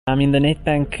I mean, the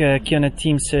Nedbank Ke Yona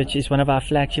team search is one of our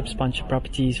flagship sponsor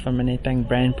properties from a Nedbank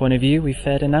brand point of view. We've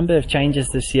had a number of changes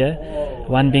this year,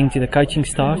 one being to the coaching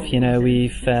staff.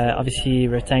 We've obviously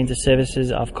retained the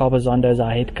services of Kabo Zondo as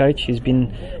our head coach, who's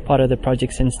been part of the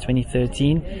project since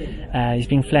 2013. He's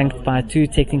been flanked by two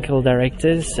technical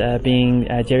directors, being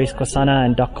Jerry Skosana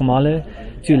and Doc Kumalo,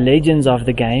 two legends of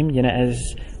the game.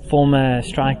 As former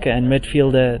striker and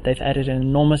midfielder, they've added an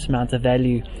enormous amount of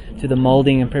value to the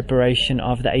moulding and preparation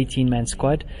of the 18-man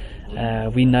squad.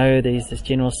 We know there's this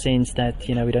general sense that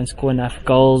we don't score enough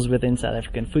goals within South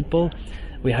African football.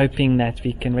 We're hoping that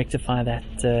we can rectify that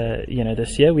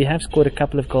this year. We have scored a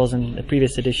couple of goals in the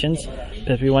previous editions,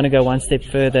 but we want to go one step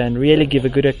further and really give a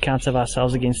good account of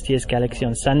ourselves against TS Galaxy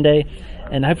on Sunday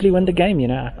and hopefully win the game.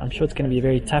 I'm sure it's going to be a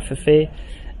very tough affair.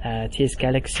 TS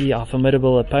Galaxy are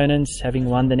formidable opponents, having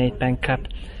won the Nedbank Cup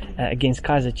against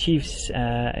Kaizer Chiefs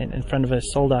in front of a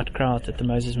sold-out crowd at the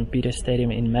Moses Mabhida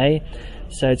Stadium in May.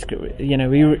 So it's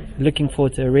we're looking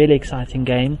forward to a really exciting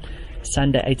game.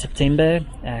 Sunday, 8 September,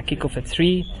 kick-off at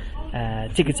 3.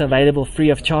 Tickets available free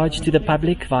of charge to the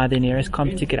public via the nearest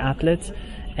comp ticket outlet,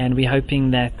 and we're hoping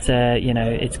that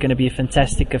it's going to be a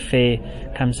fantastic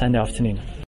affair come Sunday afternoon.